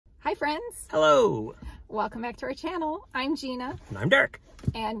Hi friends! Hello! Welcome back to our channel. I'm Gina. And I'm Dirk.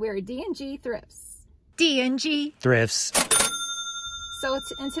 And we're D&G Thrifts. D&G Thrifts. So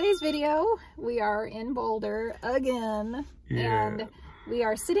in today's video, we are in Boulder again. Yeah. And we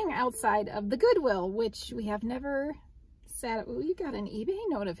are sitting outside of the Goodwill, which we have never sat at. We got an eBay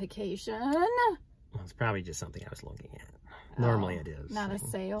notification. Well, it's probably just something I was looking at. Normally it is. Not a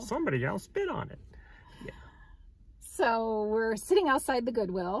sale. Somebody else bid on it. Yeah. So we're sitting outside the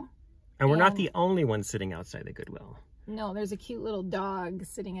Goodwill. And we're not the only ones sitting outside the Goodwill. No, there's a cute little dog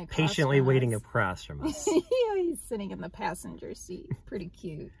sitting across Patiently from waiting us. across from us. Yeah, he's sitting in the passenger seat. Pretty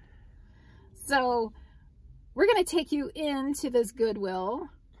cute. So we're going to take you into this Goodwill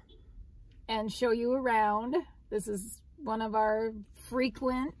and show you around. This is one of our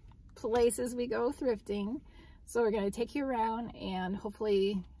frequent places we go thrifting. So we're going to take you around and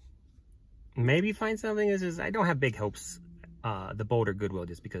hopefully maybe find something. I don't have big hopes. The Boulder Goodwill,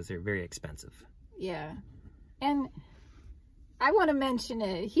 just because they're very expensive. Yeah. And I want to mention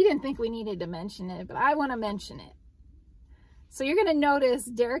it. He didn't think we needed to mention it, but I want to mention it. So you're going to notice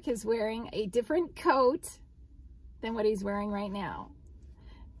Derek is wearing a different coat than what he's wearing right now.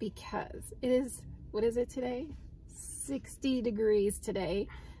 Because it is, what is it today? 60 degrees today.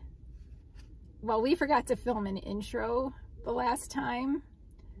 Well, we forgot to film an intro the last time,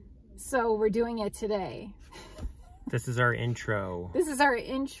 so we're doing it today. This is our intro. This is our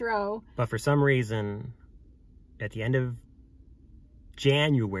intro. But for some reason, at the end of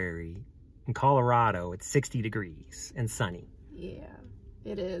January in Colorado, it's 60 degrees and sunny. Yeah,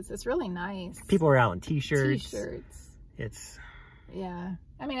 it is. It's really nice. People are out in t-shirts. T-shirts. It's... Yeah.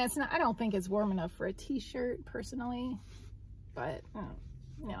 I mean, it's not, I don't think it's warm enough for a t-shirt personally, but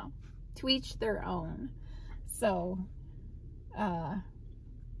you know, to each their own. So,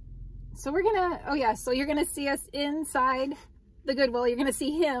 so we're gonna, oh yeah, so you're gonna see us inside the Goodwill. You're gonna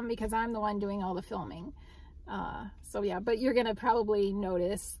see him because I'm the one doing all the filming. So yeah, but you're gonna probably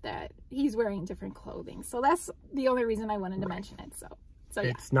notice that he's wearing different clothing. So that's the only reason I wanted to mention it. So yeah.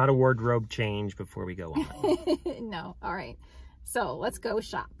 It's not a wardrobe change before we go on. No, all right. So let's go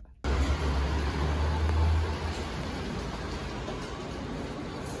shop.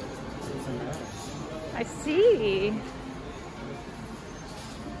 I see.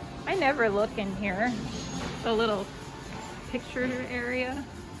 I never look in here. The little picture area.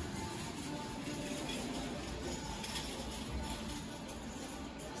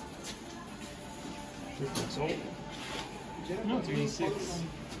 No, it's 86.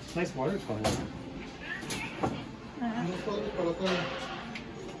 Nice watercolor.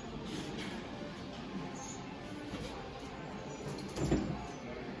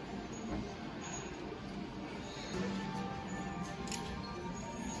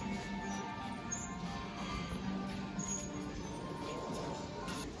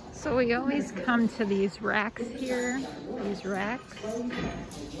 So we always come to these racks here, these racks.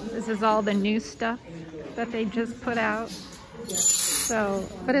 This is all the new stuff that they just put out. So,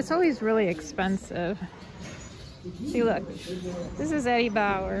 but it's always really expensive. See, look, this is Eddie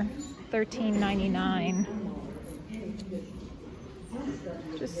Bauer, $13.99.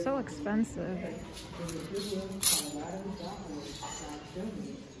 Just so expensive.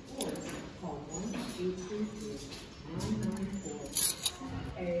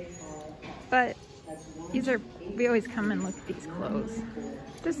 But these are, we always come and look at these clothes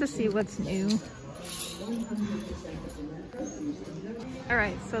just to see what's new. All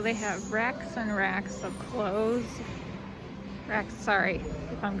right, so they have racks and racks of clothes. Racks, sorry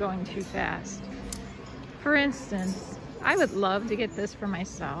if I'm going too fast. For instance, I would love to get this for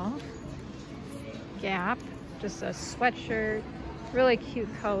myself. Gap, just a sweatshirt, really cute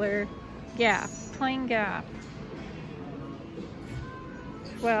color. Gap, plain Gap.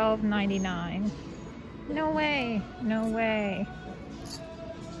 $12.99. No way, no way.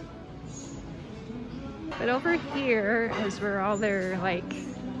 But over here is where all their like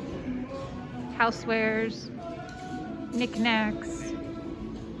housewares, knickknacks,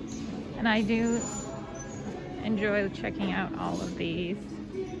 and I do enjoy checking out all of these.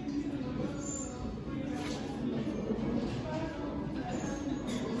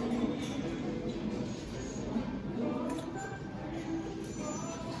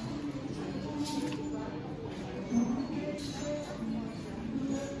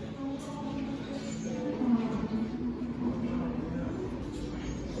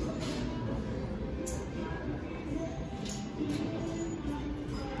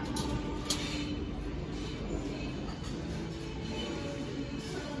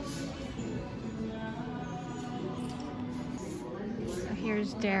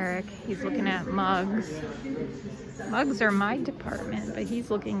 There's Derek. He's looking at mugs. Mugs are my department, but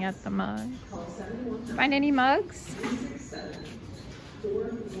he's looking at the mugs. Find any mugs?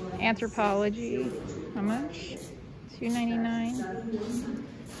 Anthropology. How much? $2.99.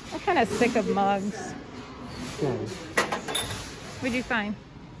 I'm kind of sick of mugs. What'd you find?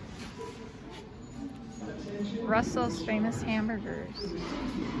 Russell's Famous Hamburgers.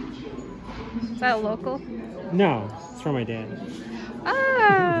 Is that a local? No, it's from my dad.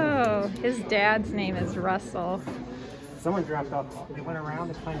 Oh, his dad's name is Russell. Someone dropped off. They went around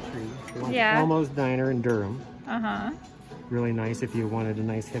the country. They went Yeah. to Elmo's Diner in Durham. Uh-huh. Really nice if you wanted a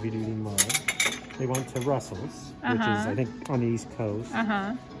nice heavy-duty mug. They went to Russell's, which is, I think, on the East Coast.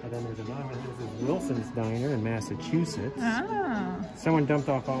 Uh-huh. And then there's another one. This is Wilson's Diner in Massachusetts. Oh. Someone dumped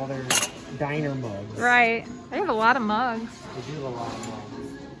off all their diner mugs. Right. They have a lot of mugs. They do have a lot of mugs.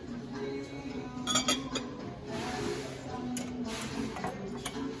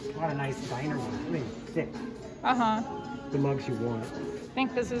 A lot of nice diner mugs. I mean, thick. Uh-huh. The mugs you want.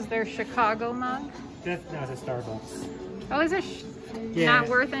 Think this is their Chicago mug? That's a Starbucks. Oh, is it not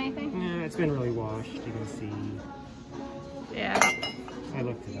worth anything? Yeah, it's been really washed. You can see. Yeah. I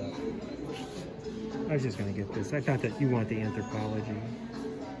looked it up. I was just gonna get this. I thought that you want the Anthropology.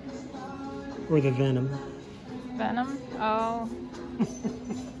 Or the Venom. Venom? Oh.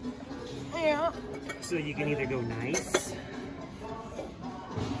 Yeah. So you can either go nice.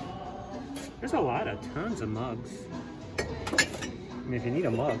 There's tons of mugs. I mean, if you need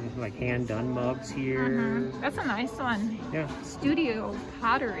a mug, like hand-done mugs here. That's a nice one. Yeah. Studio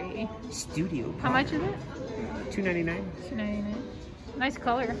Pottery. Studio. How much is it? $2.99. $2.99. Nice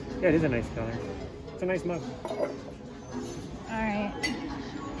color. Yeah, it is a nice color. It's a nice mug. Alright.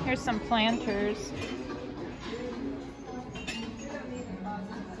 Here's some planters.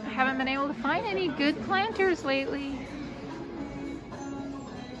 I haven't been able to find any good planters lately.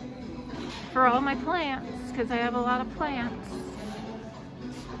 For all my plants, because I have a lot of plants.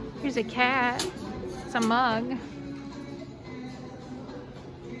 Here's a cat. It's a mug.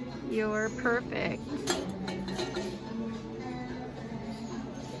 You're perfect.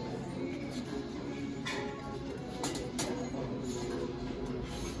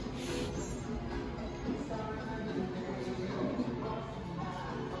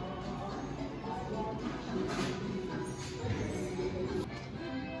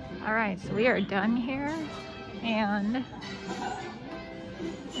 All right, so we are done here, and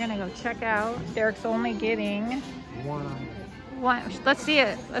we're gonna go check out. Derek's only getting one. Let's see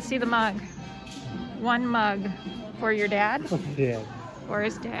it. Let's see the mug. One mug for your dad. Yeah. Or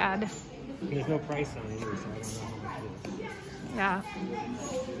his dad. There's no price on it either, so I don't know how much it is. Yeah.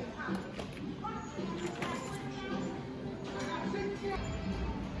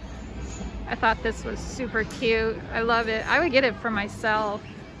 I thought this was super cute. I love it. I would get it for myself.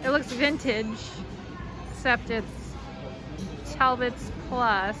 It looks vintage, except it's Talbot's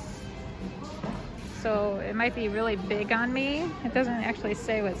Plus. So it might be really big on me. It doesn't actually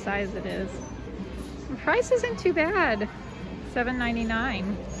say what size it is. The price isn't too bad.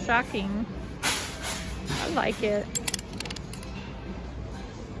 $7.99. Shocking. I like it.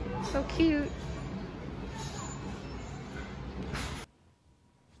 So cute.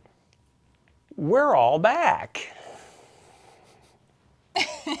 We're all back.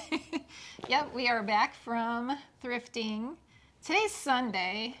 Yep, we are back from thrifting. Today's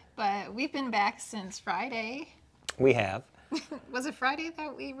Sunday, but we've been back since Friday. We have. Was it Friday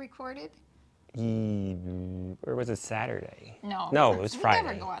that we recorded? Or was it Saturday? No. No, it was Friday. We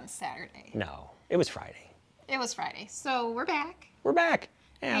never go on Saturday. No, it was Friday. It was Friday. So we're back. We're back.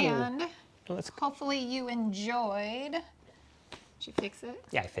 And let's hopefully you enjoyed. Did you fix it?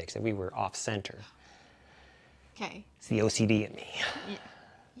 Yeah, I fixed it. We were off center. Okay. It's the OCD in me. Yeah.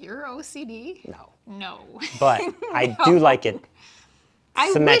 You're OCD? No. No. But I do like it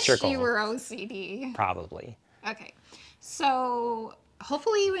symmetrical. I wish you were OCD. Probably. Okay. So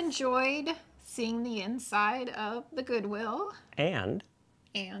hopefully you enjoyed seeing the inside of the Goodwill. And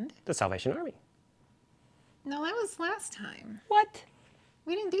the Salvation Army. No, that was last time. What?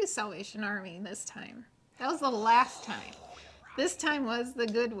 We didn't do Salvation Army this time. That was the last time. This time was the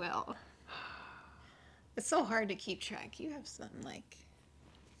Goodwill. It's so hard to keep track. You have some, like,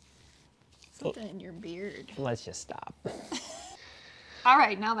 something in your beard. Let's just stop. All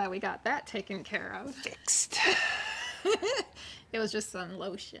right, now that we got that taken care of. Fixed. It was just some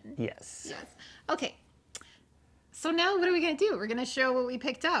lotion. Yes. Yes. Okay. So now what are we going to do? We're going to show what we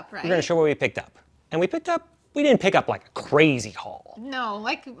picked up, right? We're going to show what we picked up. And we didn't pick up like a crazy haul. No,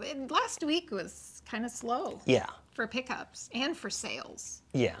 like last week was kind of slow. Yeah. For pickups and for sales.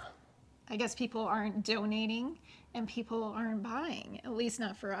 Yeah. I guess people aren't donating and people aren't buying, at least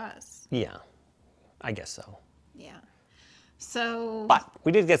not for us. Yeah, I guess so. Yeah. So. But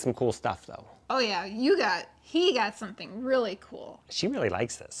we did get some cool stuff, though. Oh yeah, he got something really cool. She really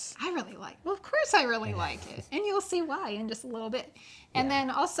likes this. I really like. Well, of course I really like it, and you'll see why in just a little bit. And then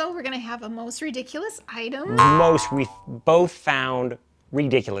also we're gonna have a most ridiculous item. We both found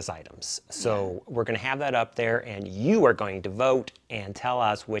ridiculous items, so we're going to have that up there, and you are going to vote and tell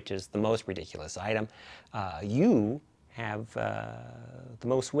us which is the most ridiculous item. You have the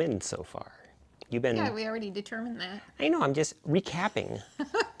most wins so far. You've been. Yeah, we already determined that. I know. I'm just recapping.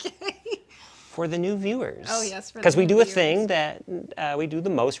 Okay. For the new viewers. Oh yes, because we do a thing that we do the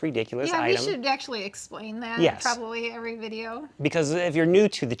most ridiculous item. Yeah, we should actually explain that. Probably every video. Because if you're new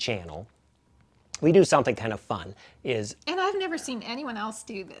to the channel, we do something kind of fun. And I've never seen anyone else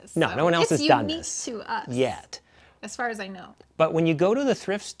do this. No, so no one else has done this. It's unique to us. Yet. As far as I know. But when you go to the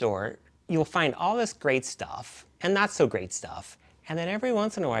thrift store, you'll find all this great stuff and not so great stuff. And then every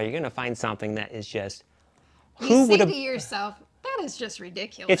once in a while, you're going to find something that is just, you say to yourself, that is just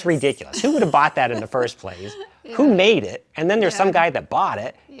ridiculous. It's ridiculous. Who would have bought that in the first place? Who made it? And then there's some guy that bought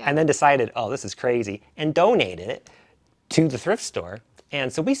it and then decided, oh, this is crazy, and donated it to the thrift store.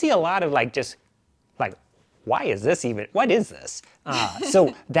 And so we see a lot of why is this even, what is this?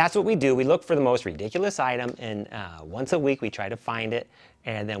 So that's what we do. We look for the most ridiculous item, and once a week we try to find it,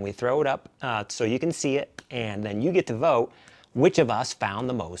 and then we throw it up so you can see it, and then you get to vote which of us found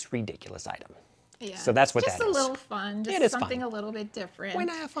the most ridiculous item. Yeah. So that's what that is. Just a little fun. Just something a little bit different. Why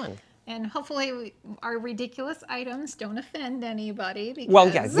not have fun? And hopefully our ridiculous items don't offend anybody. Because... Well,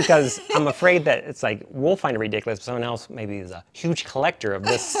 yeah, because I'm afraid that it's like we'll find it ridiculous, but someone else maybe is a huge collector of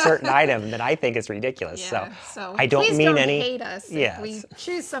this certain item that I think is ridiculous. Yeah, so I don't mean any. Please don't hate us if we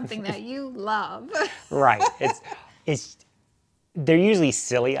choose something that you love. Right. They're usually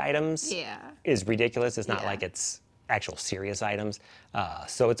silly items. Yeah. Is ridiculous. It's not like it's actual serious items.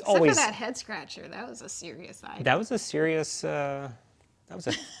 So it's always. Except for that head scratcher, that was a serious item. That was a serious. That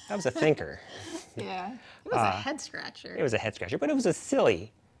was a thinker. Yeah, it was a head scratcher. It was a head scratcher, but it was a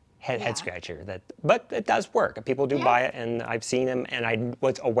silly head scratcher. But it does work. People do buy it, and I've seen them, and I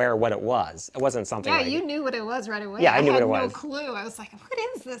was aware of what it was. It wasn't something. Yeah, you knew what it was right away. Yeah, I knew what it was. I had no clue. I was like, what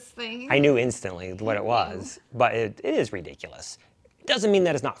is this thing? I knew instantly what it was, but it is ridiculous. It doesn't mean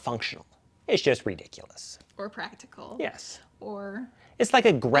that it's not functional. It's just ridiculous. Or practical. Yes. Or. It's like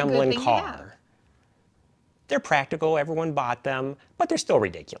a gremlin car. They're practical, everyone bought them, but they're still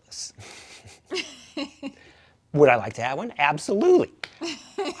ridiculous. Would I like to have one? Absolutely.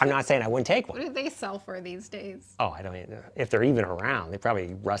 I'm not saying I wouldn't take one. What do they sell for these days? Oh, I don't even know. If they're even around, they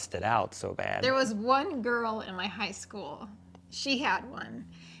probably rusted out so bad. There was one girl in my high school. She had one,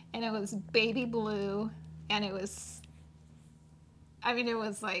 and it was baby blue, and it was, it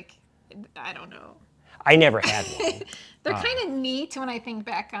was like, I don't know. I never had one. They're kind of neat when I think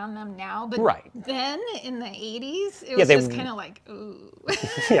back on them now, but then in the 80s, it was just kind of like, ooh.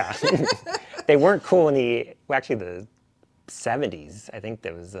 Yeah. They weren't cool in the 70s. I think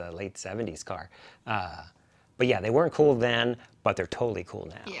that was a late 70s car. But yeah, they weren't cool then, but they're totally cool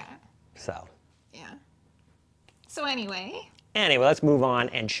now. Yeah. So. Yeah. So anyway, let's move on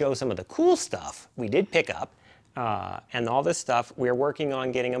and show some of the cool stuff we did pick up. And all this stuff, we're working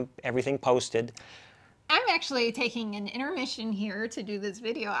on getting everything posted. I'm actually taking an intermission here to do this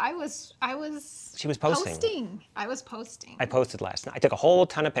video. She was posting. I was posting. I posted last night. I took a whole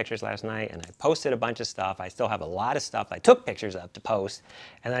ton of pictures last night, and I posted a bunch of stuff. I still have a lot of stuff I took pictures of to post,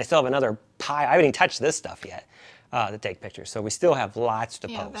 and I still have another pile. I haven't even touched this stuff yet to take pictures. So we still have lots to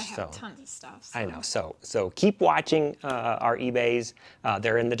post. Yeah, I have tons of stuff. So. I know. So keep watching our eBays.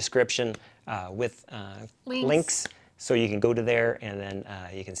 They're in the description with links, so you can go to there, and then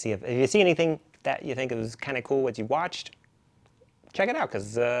you can see if you see anything that you think is kind of cool what you watched, check it out,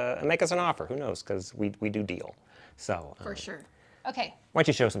 because make us an offer. Who knows, because we do deal. So for sure. Okay. Why don't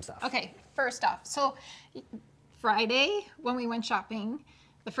you show some stuff? Okay, first off, so Friday when we went shopping,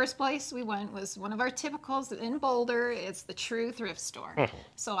 the first place we went was one of our typicals in Boulder. It's the True Thrift Store. Mm-hmm.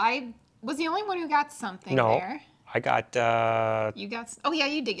 So I was the only one who got something there. I got... You got... Oh, yeah,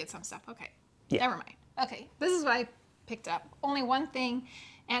 you did get some stuff. Okay. Yeah. Never mind. Okay, this is what I picked up. Only one thing,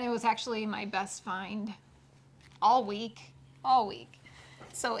 and it was actually my best find all week. All week.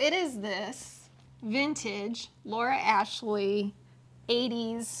 So it is this vintage Laura Ashley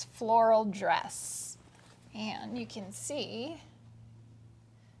 80s floral dress. And you can see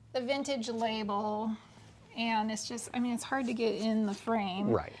the vintage label, and it's just, it's hard to get in the frame.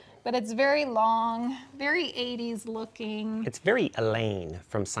 Right. But it's very long, very 80s looking. It's very Elaine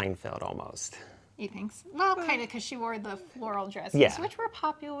from Seinfeld almost. You think so? Well, kind of, because she wore the floral dresses, Yeah. which were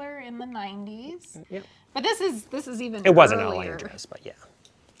popular in the 90s. Yep. But this is even It wasn't a earlier. line dress, but yeah.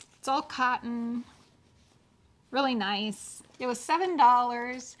 It's all cotton, really nice. It was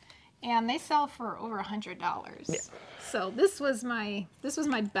 $7, and they sell for over $100. Yeah. So this was my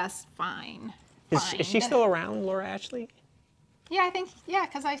best find. Is she still around, Laura Ashley? Yeah, I think, yeah,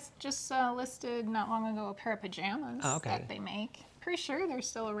 because I just listed not long ago a pair of pajamas that they make. Pretty sure they're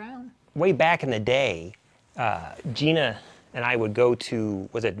still around. Way back in the day, Gina and I would go to,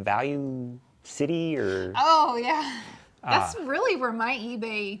 was it Value City or? Oh, yeah. That's really where my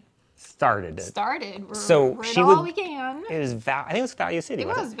eBay started. Where it all began. It was, I think it was Value City. It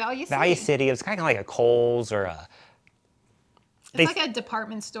was Value City. Value City. It was kind of like a Kohl's or a. It's like a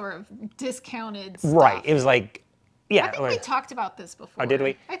department store of discounted stuff. Right. It was like, yeah. I think we talked about this before. Oh, did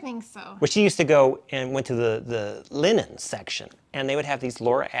we? I think so. Well, she used to go and went to the linen section, and they would have these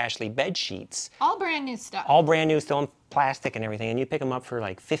Laura Ashley bed sheets. All brand new stuff. All brand new, still in plastic and everything, and you pick them up for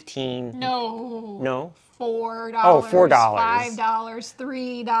like $15. No. $4. Oh, $4. $5,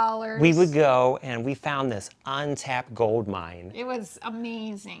 $3. We would go, and we found this untapped gold mine. It was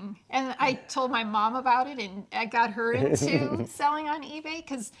amazing. And I told my mom about it, and I got her into selling on eBay,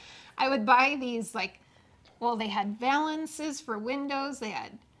 because I would buy these, like, well, they had valances for windows, they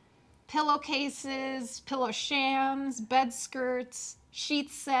had pillowcases, pillow shams, bed skirts,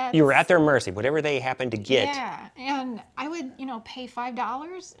 sheet sets. You were at their mercy, whatever they happened to get. Yeah, and I would, pay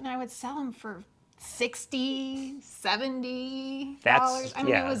 $5, and I would sell them for $60, $70. I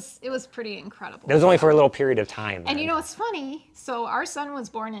mean, it was pretty incredible. It was only for a little period of time. And it's funny. So our son was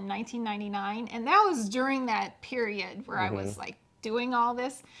born in 1999, and that was during that period where I was like doing all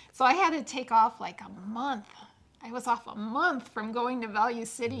this. So I had to take off like a month. I was off a month from going to Value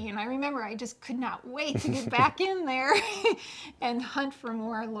City, and I remember I just could not wait to get back in there and hunt for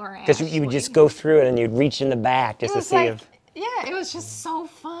more Laura Ashley. Because you would just go through it, and you'd reach in the back just to see if... Yeah, it was just so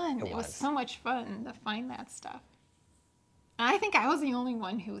fun. It was so much fun to find that stuff. And I think I was the only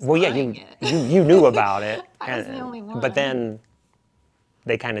one who was buying it. you knew about it. I was the only one. But then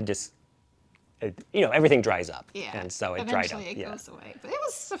they kind of just, everything dries up. Yeah. And so it dried up. Eventually it goes away. But it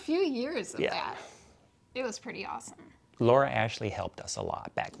was a few years of that. It was pretty awesome. Laura Ashley helped us a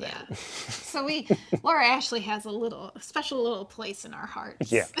lot back then. Yeah. So Laura Ashley has a special little place in our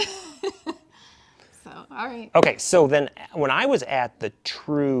hearts. Yeah. So, all right. Okay, so then when I was at the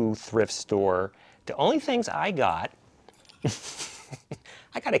True thrift store, the only things I got,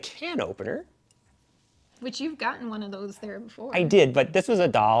 I got a can opener. Which you've gotten one of those there before. I did, but this was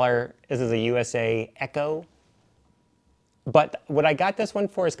 $1. This is a USA Echo. But what I got this one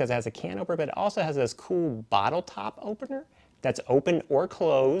for is because it has a can opener, but it also has this cool bottle top opener that's open or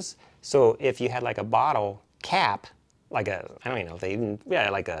closed. So if you had like a bottle cap, like I don't even know if they even,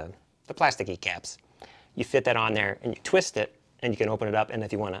 like the plasticky caps. You fit that on there and you twist it, and you can open it up, and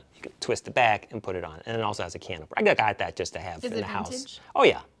if you want to, you can twist it back and put it on. And it also has a can opener. I got that just to have in the house. Is it vintage? Oh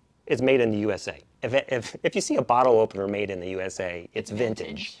yeah, it's made in the USA. If you see a bottle opener made in the USA, it's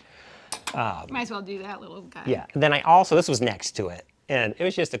vintage. Might as well do that little guy. Yeah. And then this was next to it, and it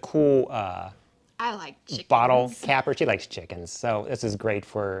was just a cool I like chickens. Bottle capper. She likes chickens, so this is great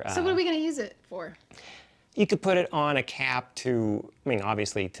for. So what are we going to use it for? You could put it on a cap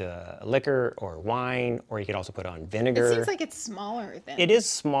obviously to liquor or wine, or you could also put it on vinegar. It seems like it's smaller than. It is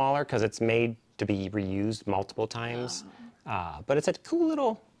smaller because it's made to be reused multiple times. But it's a cool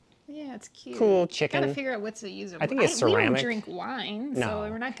little. Yeah, it's cute. Cool chicken. Gotta figure out what's the user. I think it's ceramic. We don't drink wine, so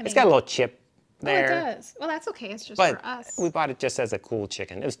we're not gonna. It's got a little chip there. Oh, it does. Well, that's okay. It's just for us. We bought it just as a cool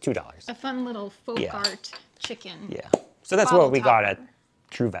chicken. It was $2. A fun little folk art chicken. Yeah. So that's what we got at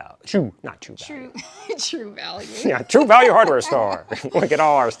True Value. Not True Value. True Value. Yeah, True Value Hardware Store. We get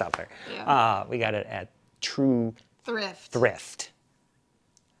all our stuff there. Yeah. We got it at True Thrift.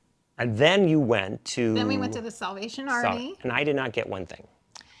 And then you went to... Then we went to the Salvation Army. And I did not get one thing.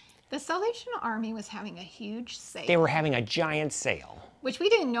 The Salvation Army was having a huge sale. They were having a giant sale. Which we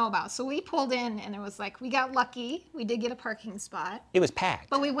didn't know about. So we pulled in, and it was like, we got lucky. We did get a parking spot. It was packed.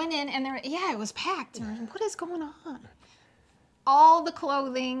 But we went in, and it was packed. And we're like, what is going on? All the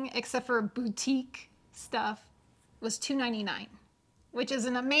clothing, except for boutique stuff, was $2.99, which is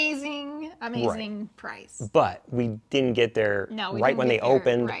an amazing price. But we didn't get there right when they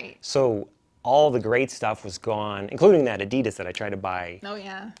opened. Right. So all the great stuff was gone, including that Adidas that I tried to buy. Oh,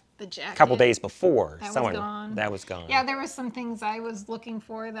 yeah. The jacket. A couple days before. That was gone. That was gone. Yeah, there were some things I was looking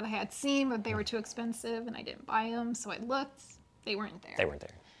for that I had seen, but they were too expensive, and I didn't buy them. So I looked. They weren't there. They weren't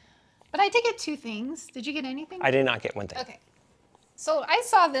there. But I did get 2 things. Did you get anything? I did not get one thing. Okay. So I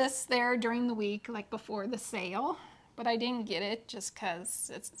saw this there during the week, like before the sale, but I didn't get it just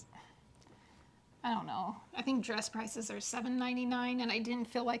because I don't know. I think dress prices are $7.99, and I didn't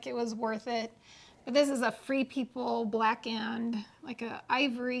feel like it was worth it. But this is a Free People black and like a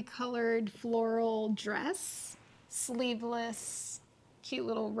ivory colored floral dress, sleeveless, cute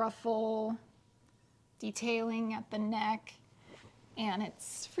little ruffle detailing at the neck, and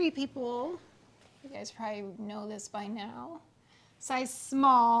it's Free People. You guys probably know this by now. Size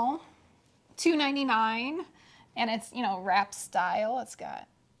small, $2.99, and it's, you know, wrap style.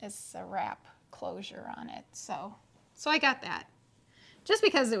 It's a wrap closure on it. So I got that just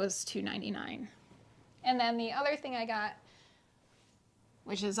because it was $2.99. And then the other thing I got,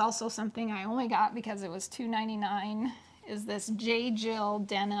 which is also something I only got because it was $2.99, is this J. Jill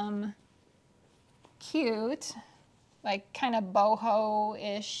denim, cute, like kind of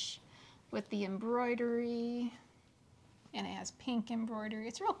boho-ish with the embroidery, and it has pink embroidery.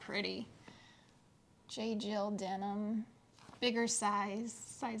 It's real pretty. J. Jill denim, bigger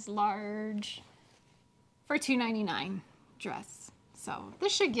size large, for $2.99 dress. So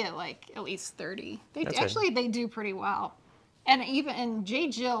this should get like at least 30. They do pretty well. And even J.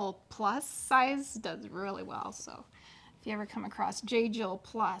 Jill plus size does really well. So if you ever come across J. Jill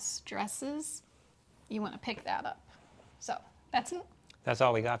plus dresses, you want to pick that up. So that's it. That's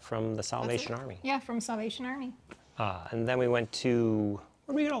all we got from the Salvation Army. Yeah, from Salvation Army. And then we went to,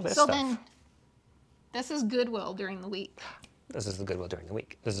 where did we get all this so stuff? Then, this is Goodwill during the week. This is the Goodwill during the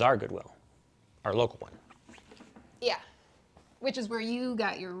week. This is our Goodwill, our local one. Yeah, which is where you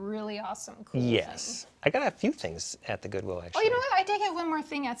got your really awesome, cool Yes. thing. I got a few things at the Goodwill, actually. Oh, you know what? I did get one more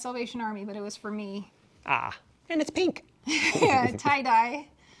thing at Salvation Army, but it was for me. Ah, and it's pink. Yeah, tie-dye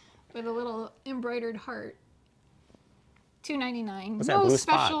with a little embroidered heart. $2.99. What's that blue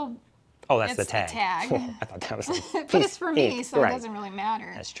special. spot? Oh, that's the It's tag. the tag. I thought that was like But it's for me, pink. so Right. it doesn't really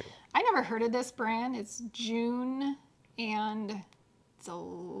matter. That's true. I never heard of this brand. It's June and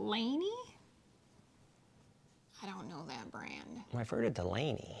Delaney. I don't know that brand. I've heard of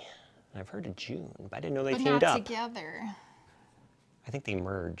Delaney. I've heard of June, but I didn't know they But teamed not up. together. I think they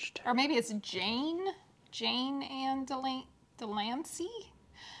merged. Or maybe it's Jane and Delancey.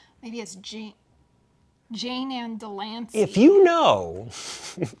 Maybe it's Jane and Delancey. If you know,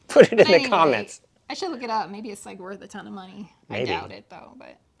 put it in the comments. I should look it up. Maybe it's like worth a ton of money. Maybe. I doubt it though,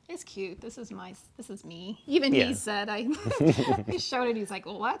 but it's cute. This is me. Even Yeah. he said I showed it. He's like,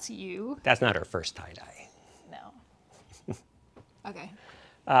 well, that's you. That's not our first tie-dye. No. Okay.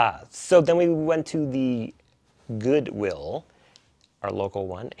 So then we went to the Goodwill, our local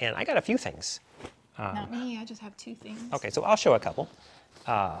one, and I got a few things. Not me. I just have two things. Okay, so I'll show a couple.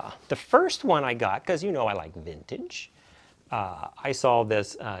 The first one I got, because you know I like vintage, I saw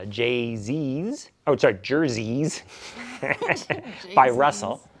this jerseys by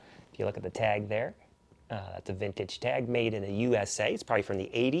Russell. If you look at the tag there, that's a vintage tag made in the USA. It's probably from the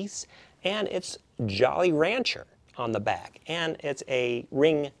 80s. And it's Jolly Rancher on the back. And it's a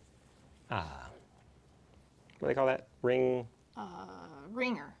ring, what do they call that? Ringer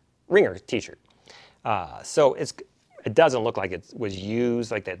t-shirt. So it doesn't look like it was used,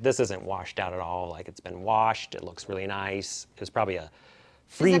 like that. This isn't washed out at all, like it's been washed. It looks really nice. It was probably a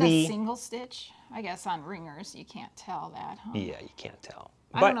freebie. Is it a single stitch? I guess on ringers you can't tell that, huh? Yeah, you can't tell.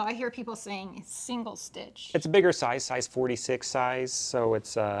 I don't know. I hear people saying it's single stitch. It's a bigger size 46 size, so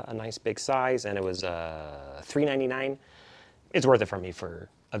it's a nice big size, and it was $3.99. It's worth it for me for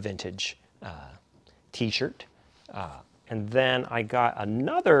a vintage t-shirt. And then I got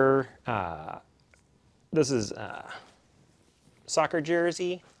another, this is soccer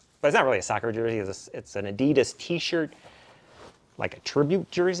jersey, but it's not really a soccer jersey. It's an Adidas t-shirt, like a tribute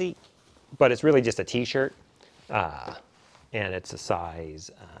jersey, but it's really just a t-shirt. And it's a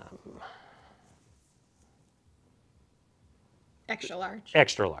size Extra large.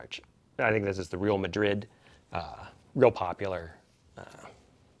 extra large. I think this is the Real Madrid, real popular.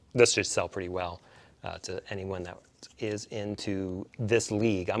 This should sell pretty well to anyone that is into this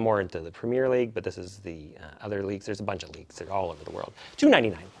league. I'm more into the Premier League, but this is the other leagues. There's a bunch of leagues. They're all over the world.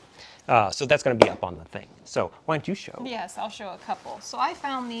 $2.99. So that's going to be up on the thing. So why don't you show? Yes, I'll show a couple. So I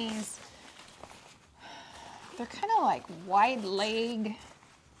found these. They're kind of like wide leg.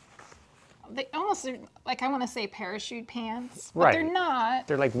 They almost are, like, I want to say parachute pants, but Right. they're not.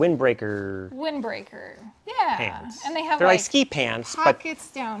 They're like windbreaker Windbreaker. Yeah. pants. And they have They're like ski pants, but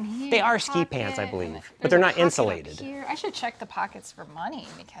pockets down here. they are ski pants, I pocket, believe, and but they're there's a not pocket up insulated. here. I should check the pockets for money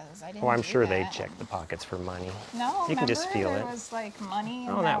because I didn't. oh, I'm do sure they that. check the pockets for money. No, You can just feel there it. was like money.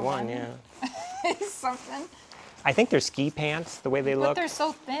 Oh, in that one, yeah. Something. I think they're ski pants, the way they But look. they're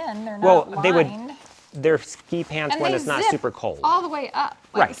so thin. They're Well, not they would- lined. They're ski pants And when they it's not zip super cold. all the way up.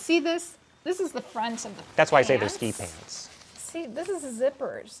 Like, Right. See this? This is the front of the That's why I say they're ski pants. see, this is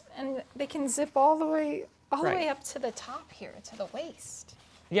zippers, and they can zip all the way up to the top here, to the waist.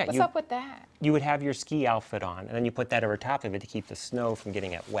 Yeah, What's up with that? You would have your ski outfit on, and then you put that over top of it to keep the snow from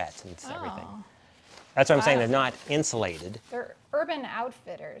getting it wet and everything. That's what I'm saying. They're not insulated. They're Urban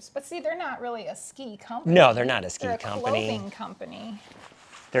Outfitters, but see, they're not really a ski company. No, they're not a ski they're company. A clothing company.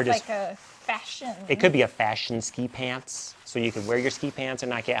 They're just like a fashion. It could be a fashion ski pants, so you could wear your ski pants and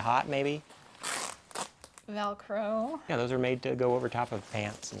not get hot, maybe. Velcro. Yeah, those are made to go over top of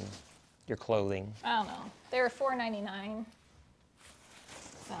pants and your clothing. I don't know. They're $4.99.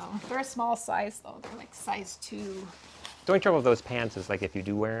 So they're a small size though. They're like size 2. The only trouble with those pants is like if you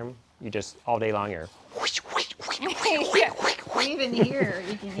do wear them, you just all day long you're. Yeah. You even hear.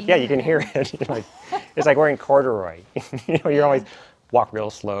 You can hear. Yeah, you can hear it. You're like, it's like wearing corduroy. You're always walk real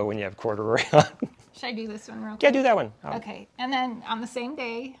slow when you have corduroy on. Should I do this one real quick? Yeah, do that one. Okay, and then on the same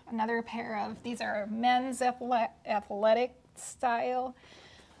day, another pair of, these are men's athletic style.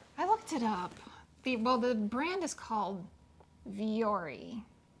 I looked it up. The brand is called Viore.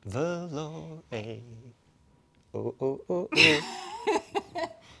 Velour. Oh, oh, oh, oh.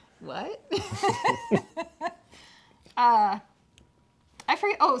 What? I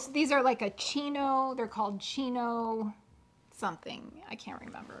forget. Oh, so these are like a chino. They're called chino something. I can't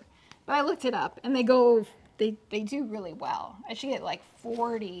remember. But I looked it up, and they do really well. I should get like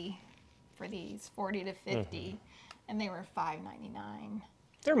 40 for these, 40 to 50, and they were $5.99.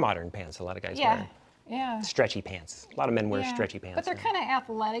 They're modern pants. A lot of guys wear. Yeah. Yeah. Stretchy pants. A lot of men wear stretchy pants. But they're kind of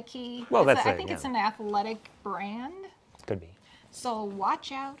athletic-y. Well, that's I think it's an athletic brand. Could be. So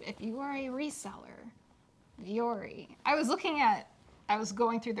watch out if you are a reseller. Viore. I was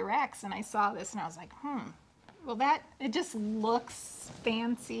going through the racks and I saw this and I was like, well it just looks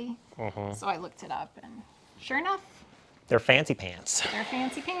fancy. So I looked it up and sure enough. They're fancy pants. They're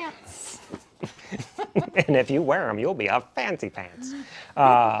fancy pants. And if you wear them, you'll be a fancy pants.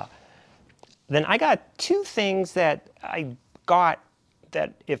 Then I got 2 things that I got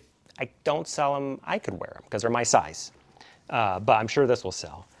that if I don't sell them, I could wear them because they're my size. But I'm sure this will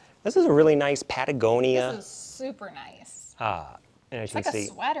sell. This is a really nice Patagonia. This is super nice. And as It's you like can a see,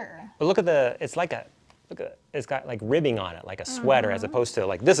 sweater. but look at it's got like ribbing on it, like a sweater, as opposed to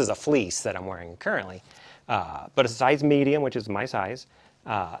like this is a fleece that I'm wearing currently. But it's a size medium, which is my size.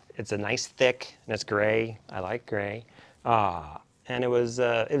 It's a nice thick, and it's gray. I like gray. And it was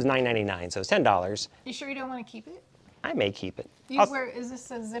 $9.99, so it's $10. You sure you don't want to keep it? I may keep it. Is this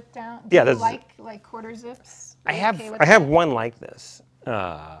a zip down? Yeah, Do you like quarter zips? I have one like this.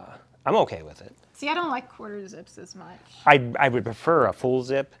 I'm okay with it. See, I don't like quarter zips as much. I would prefer a full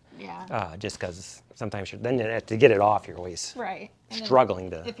zip. Yeah. Just because sometimes then to get it off, you're always And struggling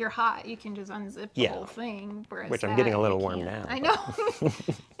to. If you're hot, you can just unzip the whole thing. Which I'm getting a little warm now. I know.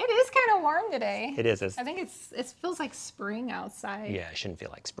 It is kind of warm today. It is. I think it feels like spring outside. Yeah, it shouldn't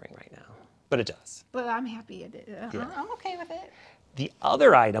feel like spring right now, but it does. But I'm happy it did. I'm okay with it. The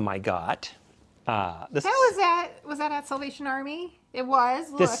other item I got. Was that at Salvation Army? It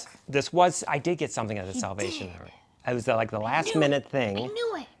was. Look. This was. I did get something at the Salvation Army. It was like the last minute thing. I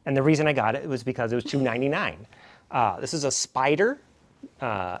knew it. And the reason I got it was because it was $2.99. This is a spider,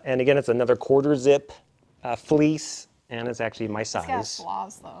 and again, it's another quarter zip fleece, and it's actually my size. It's got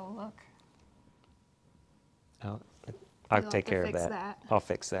flaws though. Look. Oh, I'll take care of that. I'll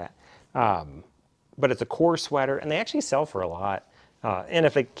fix that. But it's a core sweater, and they actually sell for a lot. And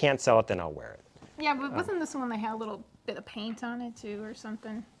if they can't sell it, then I'll wear it. Yeah, but wasn't this one that had a little bit of paint on it too, or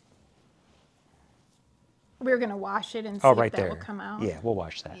something? We were gonna wash it and see if that will come out. Yeah, we'll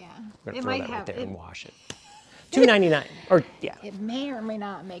wash that. Yeah, We're it gonna might throw that right have there and wash it. $2.99, or yeah. It may or may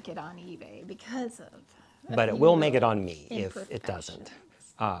not make it on eBay because of. But it will make it on me if it doesn't.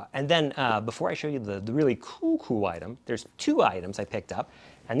 And then before I show you the really cool item, there's 2 items I picked up,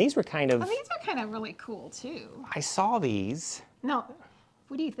 and these were kind of. Oh, these are kind of really cool too. I saw these. No,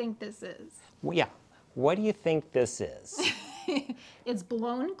 what do you think this is? Well, yeah. What do you think this is? It's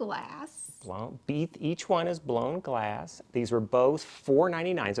blown glass. Each one is blown glass. These were both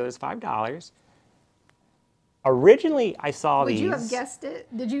 $4.99, so it's $5. Originally, I saw these. Would you have guessed it?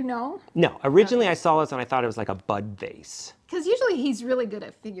 Did you know? No. Originally, I saw this and I thought it was like a bud vase. Because usually he's really good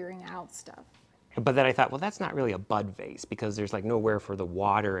at figuring out stuff. But then I thought, well, that's not really a bud vase because there's like nowhere for the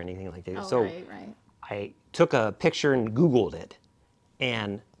water or anything like that. Oh, so right. I took a picture and Googled it,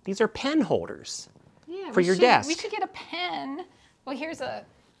 and these are pen holders. Yeah, for your desk. We should get a pen. Well, here's a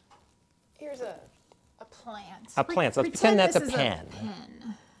plant. A plant. So let's pretend that's a this is pen.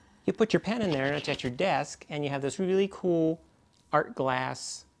 You put your pen in there and it's at your desk, and you have this really cool art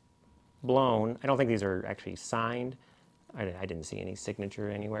glass blown. I don't think these are actually signed. I didn't see any signature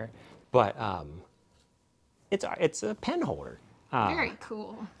anywhere. But it's a pen holder. Very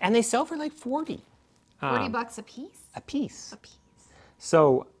cool. And they sell for like 40. 40 bucks a piece? A piece. A piece.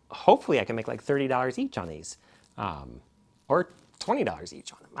 So hopefully I can make like $30 each on these, or $20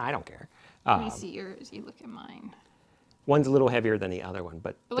 each on them. I don't care. Let me see yours. You look at mine. One's a little heavier than the other one,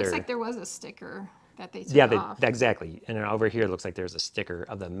 but It looks like there was a sticker that they took off. Exactly. And then over here it looks like there's a sticker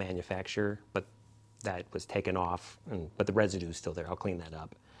of the manufacturer, but that was taken off. But the residue's still there. I'll clean that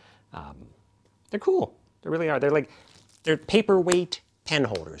up. They're cool. They really are. They're paperweight pen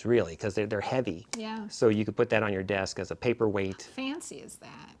holders, really, because they're heavy. Yeah. So you could put that on your desk as a paperweight. How fancy is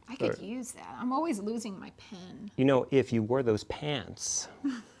that? I could use that. I'm always losing my pen. You know, if you wore those pants,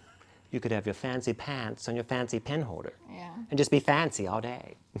 you could have your fancy pants on your fancy pen holder. Yeah. And just be fancy all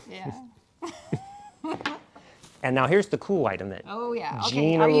day. Yeah. And now here's the cool item that Oh, yeah. Okay,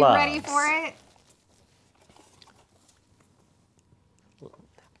 Gina are you loves. ready for it?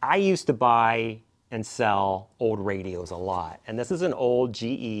 I used to buy and sell old radios a lot. And this is an old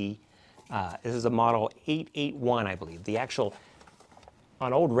GE. This is a model 881, I believe.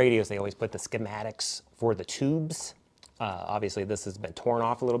 On old radios, they always put the schematics for the tubes. Obviously, this has been torn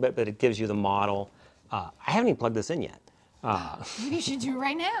off a little bit, but it gives you the model. I haven't even plugged this in yet. Maybe you should do it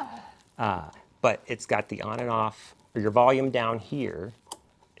right now. But it's got the on and off, or your volume down here.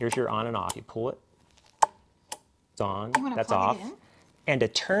 Here's your on and off. You pull it. It's on. You wanna That's plug off. it in? And to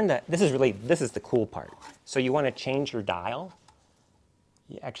turn that, this is the cool part. So you want to change your dial.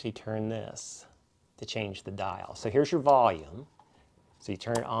 You actually turn this to change the dial. So here's your volume. So you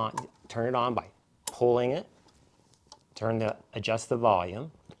turn it on by pulling it. Adjust the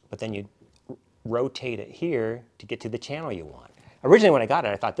volume, but then you rotate it here to get to the channel you want. Originally when I got it,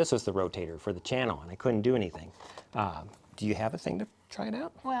 I thought this was the rotator for the channel, and I couldn't do anything. Do you have a thing to try it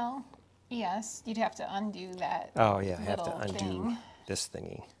out? Well, yes. You'd have to undo that. Oh yeah, I have to little undo thing, this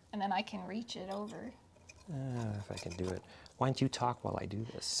thingy. and then I can reach it over. If I can do it. Why don't you talk while I do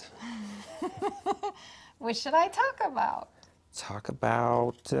this? What should I talk about? Talk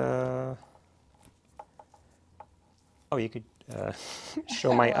about, oh, you could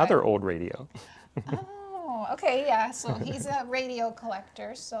show my other old radio. Oh, okay, yeah. So he's a radio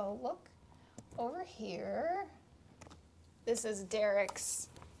collector. So look over here. This is Derek's.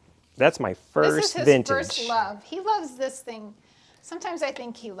 That's my first This is his vintage. first love. He loves this thing. Sometimes I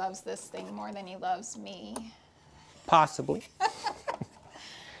think he loves this thing more than he loves me. Possibly.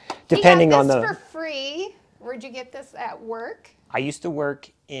 Depending on He the. got this for free. Where'd you get this at work? I used to work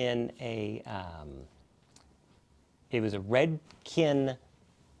in a. It was a Redken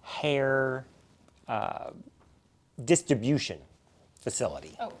hair distribution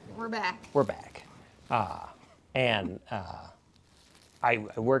facility. Oh, we're back. We're back. I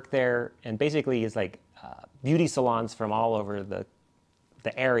worked there, and basically it's like beauty salons from all over the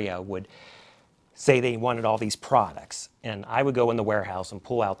area would say they wanted all these products. And I would go in the warehouse and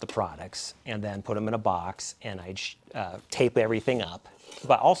pull out the products and then put them in a box, and I'd tape everything up.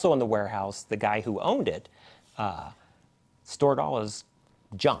 But also in the warehouse, the guy who owned it stored all his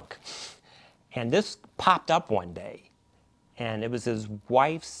junk. And this popped up one day, and it was his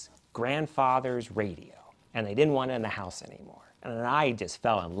wife's grandfather's radio, and they didn't want it in the house anymore. And then I just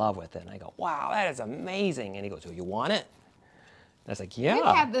fell in love with it, and I go, wow, that is amazing. And he goes, oh, you want it? And I was like, yeah. We've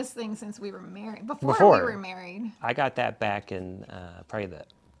had this thing since we were married. Before we were married. I got that back in probably the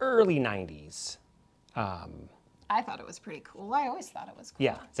early 90s. I thought it was pretty cool. I always thought it was cool.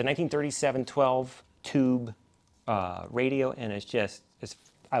 Yeah, it's a 1937 12 tube radio, and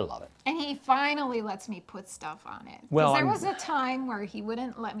I love it. And he finally lets me put stuff on it. Well, there was a time where he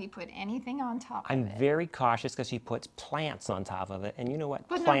wouldn't let me put anything on top of I'm it. very cautious because he puts plants on top of it, and you know what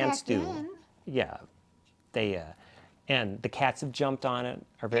But not plants back do? then. Yeah, they and the cats have jumped on it,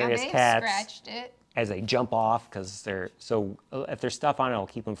 or Yeah, various they cats, scratched it. as they jump off because they're so. If there's stuff on it, it'll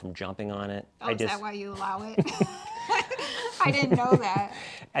keep them from jumping on it. Oh, is that why you allow it? I didn't know that.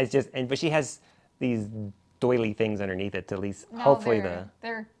 But she has these doily things underneath it to at least No, hopefully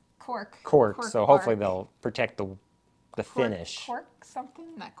they're cork. cork. So hopefully bark. they'll protect the Cork- finish. Cork something?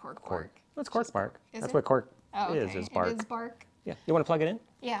 Not cork Cork. bark. That's cork bark. Is That's it? what cork Oh, okay. is bark. It is bark. Yeah. You want to plug it in?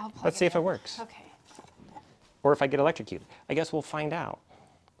 Yeah, I'll plug Let's see if it in. works. Okay. Or if I get electrocuted. I guess we'll find out.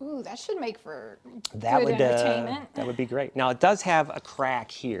 Ooh, that should make for That good would entertainment. that would be great. Now it does have a crack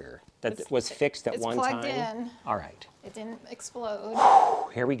here that was fixed at it's one plugged time. in. All right. It didn't explode.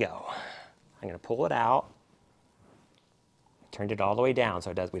 Here we go. I'm going to pull it out. Turned it all the way down so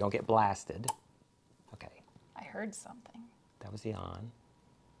it does. We don't get blasted. Okay. I heard something. That was the on.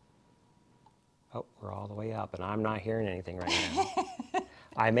 Oh, we're all the way up, and I'm not hearing anything right now.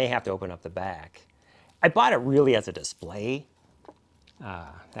 I may have to open up the back. I bought it really as a display.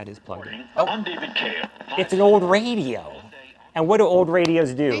 That is plugged in. I'm David Kale. It's an old radio. And what do old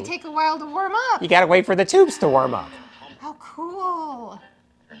radios do? They take a while to warm up. You gotta wait for the tubes to warm up. How cool.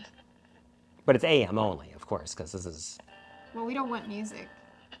 But it's AM only, of course, because this is... Well, we don't want music.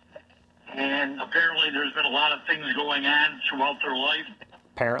 And apparently there's been a lot of things going on throughout their life.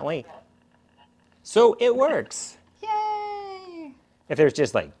 Apparently. So it works. Yay. If there's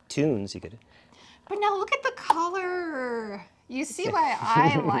just like tunes, you could... But now look at the color. You see why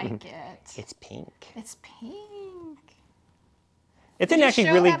I like it. It's pink. It's pink. It's Did in you actually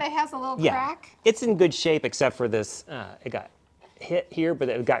show really... that it has a little Yeah. crack? It's in good shape except for this... it got hit here, but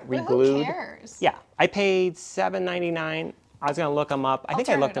it got But re-glued. who cares? Yeah. I paid $7.99. I was going to look them up. I think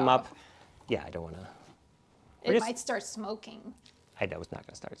I turn looked it them off. up. Yeah, I don't want to... It just- might start smoking. I was not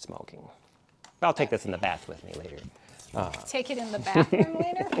going to start smoking. But I'll take this in the bath with me later. Take it in the bathroom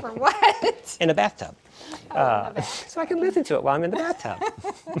later? For what? In a bathtub. Oh, in the bath. So I can listen to it while I'm in the bathtub.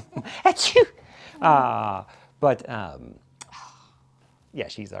 Achoo! Yeah,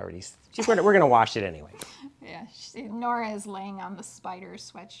 we're going to wash it anyway. Yeah, Nora is laying on the spider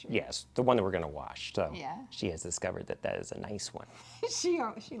sweatshirt. Yes, the one that we're going to wash. So Yeah. she has discovered that that is a nice one. She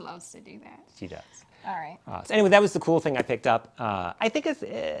loves to do that. She does. All right. So anyway, that was the cool thing I picked up. I think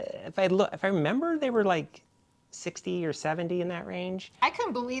if I remember, they were like 60 or 70 in that range. I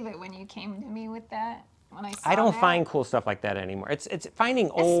couldn't believe it when you came to me with that. When I saw I don't that. find cool stuff like that anymore. It's finding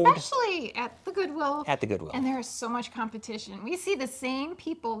old Especially at the Goodwill. at the Goodwill. And there is so much competition. We see the same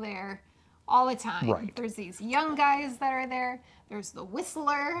people there all the time. Right. There's these young guys that are there. There's the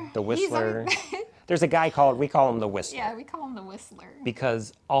Whistler. The He's Whistler. a- There's a guy we call him the Whistler. yeah, we call him the Whistler.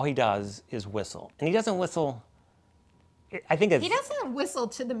 Because all he does is whistle. And he doesn't whistle, I think it's... He doesn't whistle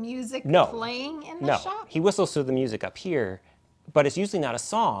to the music No. playing in the No, shop. he whistles to the music up here, but it's usually not a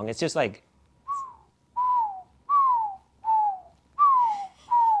song. It's just like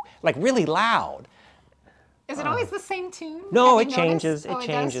really loud. Is it always the same tune? No, Have it you changes. noticed? Oh, It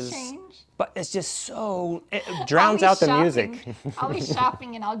does changes. change? But it's just so... It I'll drowns be out the shopping- music. I'll be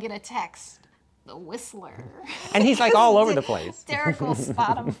shopping and I'll get a text. The Whistler. And he's like all over the place. Derek will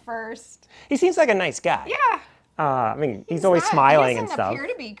spot him first. He seems like a nice guy. Yeah. I mean, he's always not- smiling he and doesn't stuff. appear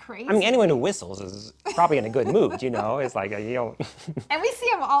to be crazy. I mean, anyone who whistles is probably in a good mood, you know? It's like, you know... And we see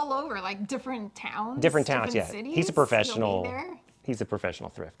him all over, like different towns. Different towns, yeah. cities. He's a He'll professional. be there. He's a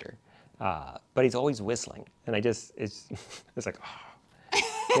professional thrifter, but he's always whistling, and it's like, oh.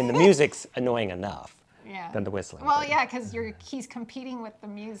 And the music's annoying enough Yeah. than the whistling. Well, but- yeah, because he's competing with the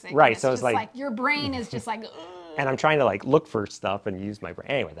music. Right, and so it's just like- your brain is just like. Ugh. And I'm trying to like look for stuff and use my brain.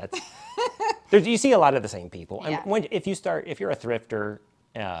 Anyway, you see a lot of the same people, and Yeah. if you're a thrifter,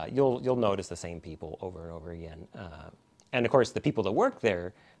 you'll notice the same people over and over again. And of course, the people that work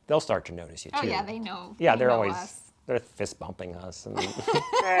there, they'll start to notice you too. Oh yeah, they know. Yeah, they they're know always us. they're fist bumping us and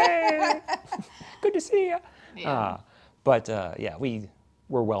hey, good to see you. Yeah. Yeah,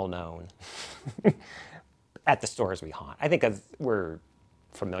 we're well known at the stores we haunt. I think 'cause we're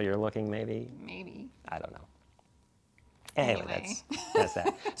familiar looking, maybe. Maybe. I don't know. Anyway, Anyway. that's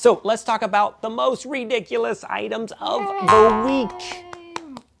that. So let's talk about the most ridiculous items of the week. Yay.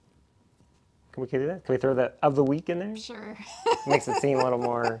 Can we do that? Can we throw the of the week in there? Sure. Makes it seem a little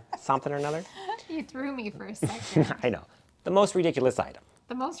more something or another. You threw me for a second. I know. The most ridiculous item.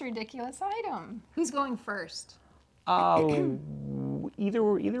 The most ridiculous item. Who's going first? Either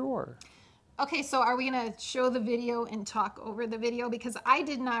or. Okay, so are we going to show the video and talk over the video? Because I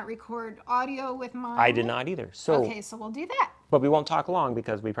did not record audio with mine. I did not either. So, Okay, so we'll do that. but we won't talk long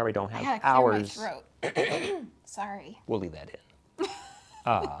because we probably don't I have gotta clear hours. my throat. Sorry. We'll leave that in.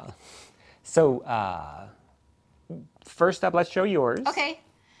 So, first up, let's show yours. Okay,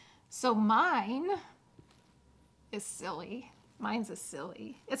 so mine is silly. Mine's a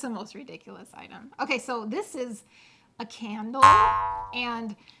silly. It's the most ridiculous item. Okay, so this is a candle,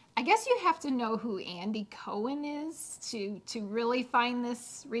 and I guess you have to know who Andy Cohen is to really find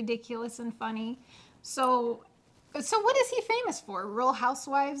this ridiculous and funny. So what is he famous for? Real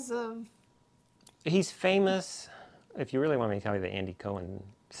Housewives of... He's famous. If you really want me to tell you the Andy Cohen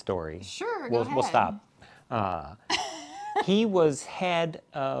story, Sure, we'll go ahead. stop. He was head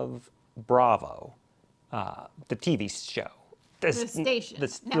of Bravo, the TV show. The station.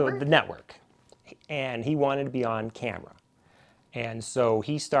 The network. And he wanted to be on camera. And so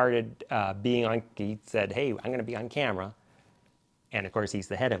he started he said, hey, I'm going to be on camera. And of course, he's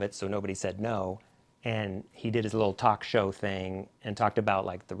the head of it, so nobody said no. And he did his little talk show thing and talked about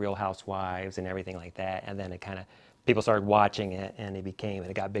like the Real Housewives and everything like that. And then it kind of, people started watching it and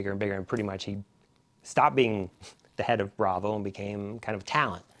it got bigger and bigger. And pretty much he stopped being the head of Bravo and became kind of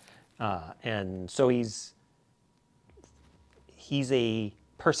talent. And so he's a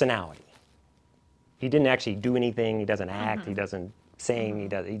personality. He didn't actually do anything. He doesn't act. He doesn't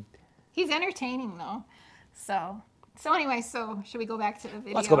sing. He's entertaining though. So anyway, so should we go back to the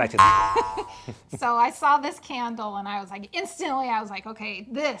video? Let's go back to the video. So I saw this candle and I was like, instantly I was like, okay,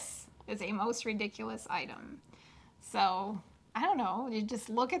 this is a most ridiculous item. So I don't know, you just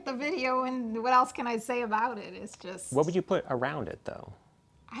look at the video and what else can I say about it? It's just... What would you put around it though?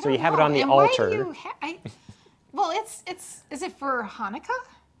 I So you don't have it know. on the And altar. Why do you well, is it for Hanukkah?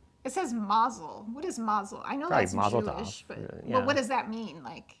 It says mazel. What is mazel? I know Probably that's mazel Jewish, tov. but Yeah. well, what does that mean?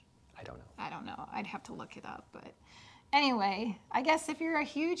 Like, I don't know. I don't know. I'd have to look it up. But anyway, I guess if you're a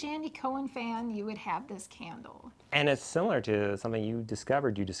huge Andy Cohen fan, you would have this candle. And it's similar to something you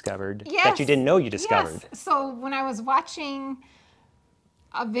discovered Yes. that you didn't know you discovered. Yes. So when I was watching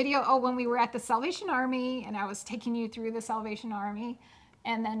a video, when we were at the Salvation Army, and I was taking you through the Salvation Army,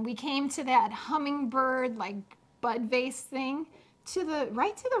 and then we came to that hummingbird, like, bud vase thing. To the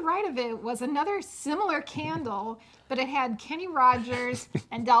right of it was another similar candle, but it had Kenny Rogers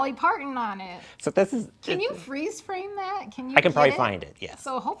and Dolly Parton on it. So this is... Can you freeze frame that? Can you I can probably get find it, yes.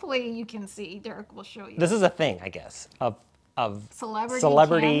 So hopefully you can see. Derek will show you. This is a thing, I guess, of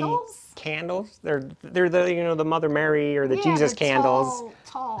celebrity candles. They're the the Mother Mary or the Jesus they're candles.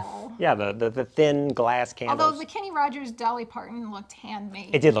 Tall. Yeah, the thin glass candles. Although the Kenny Rogers, Dolly Parton looked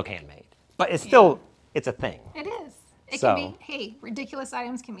handmade. It did look handmade, but it's still it's a thing. It is. It So- can be. Hey, ridiculous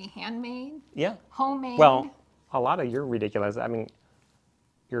items can be handmade, Yeah. homemade. Well, a lot of your ridiculous. I mean,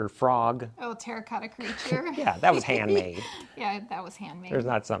 your frog. Oh, terracotta creature. Yeah, that was handmade. Yeah, that was handmade. There's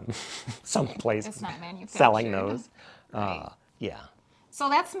not some place It's not manufactured. selling those. Right. Yeah. So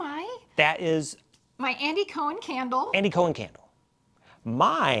that's That is my Andy Cohen candle. Andy Cohen candle.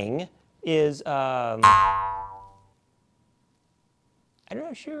 Mine is I'm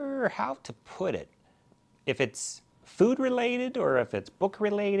not sure how to put it. If it's food related or if it's book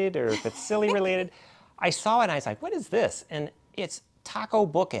related or if it's silly related. I saw it and I was like, what is this? And it's taco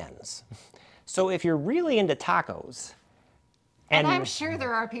bookends. So if you're really into tacos, And I'm sure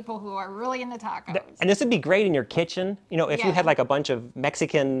there are people who are really into tacos. and this would be great in your kitchen, if you Yeah. had like a bunch of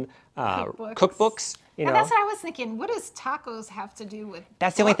Mexican cookbooks, And that's what I was thinking. What does tacos have to do with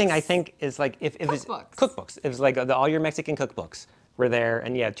That's the only thing I books? think is like if it's Cookbooks. cookbooks. If it's like all your Mexican cookbooks were there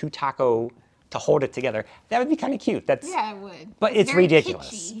and you had two taco to hold it together, that would be kind of cute. Yeah, it would. But it's very ridiculous.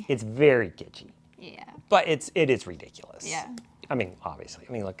 kitschy. It's very kitschy. Yeah. But it is ridiculous. Yeah. I mean, obviously.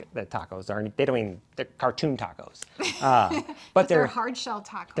 I mean, look, the tacos they're cartoon tacos. But They're hard shell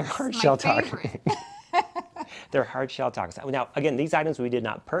tacos. They're hard My shell favorite. tacos. They're hard shell tacos. Now, again, these items we did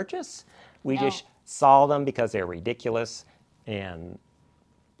not purchase. We No. just saw them because they're ridiculous, and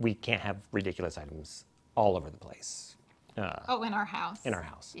we can't have ridiculous items all over the place. In our house. In our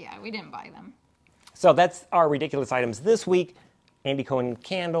house. Yeah, we didn't buy them. So that's our ridiculous items this week: Andy Cohen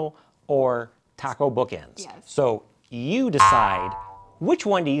candle or taco bookends. Yes. So you decide which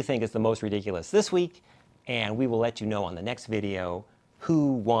one do you think is the most ridiculous this week, and we will let you know on the next video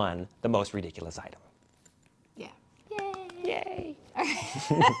who won the most ridiculous item. Yeah. Yay.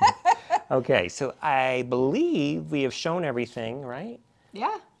 Yay! Okay, so I believe we have shown everything, right?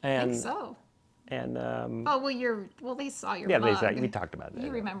 Yeah, I And- think so. And Oh, well, they saw your yeah, mug. we talked about that. You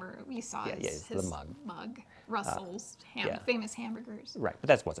remember, we saw Yeah, his, yeah, the mug. Russell's yeah. famous hamburgers. Right, but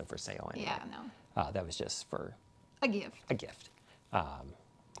that wasn't for sale anyway. Yeah, no. That was just for A gift. a gift.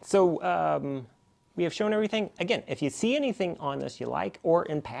 We have shown everything. Again, if you see anything on this you like or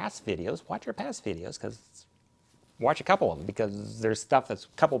in past videos, watch our past videos watch a couple of them because there's stuff that's a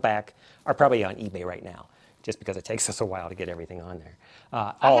couple back are probably on eBay right now just because it takes us a while to get everything on there.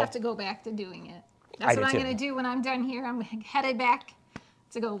 I have to go back to doing it. That's do what I'm too. going to do when I'm done here. I'm headed back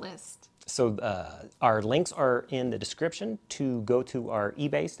to go list. So our links are in the description to go to our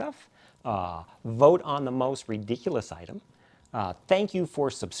eBay stuff. Vote on the most ridiculous item. Thank you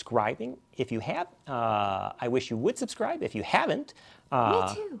for subscribing. If you have, I wish you would subscribe. If you haven't, Me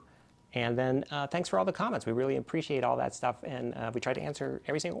too. and then thanks for all the comments. We really appreciate all that stuff, and we try to answer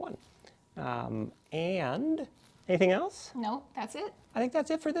every single one. And anything else? No, that's it. I think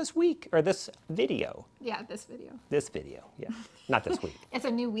that's it for this week, or this video. Yeah, this video. This video, yeah. Not this week. It's a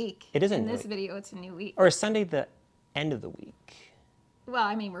new week. It is a In new this week. video, it's a new week. Or is Sunday the end of the week? Well,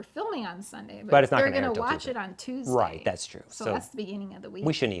 I mean, we're filming on Sunday, But it's not they're gonna air going to till watch Tuesday. it on Tuesday. Right, that's true. So, So that's the beginning of the week.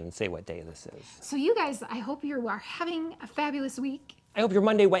 We shouldn't even say what day this is. So you guys, I hope you are having a fabulous week. I hope your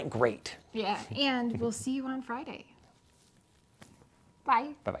Monday went great. Yeah, and we'll see you on Friday.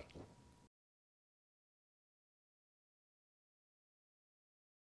 Bye. Bye-bye.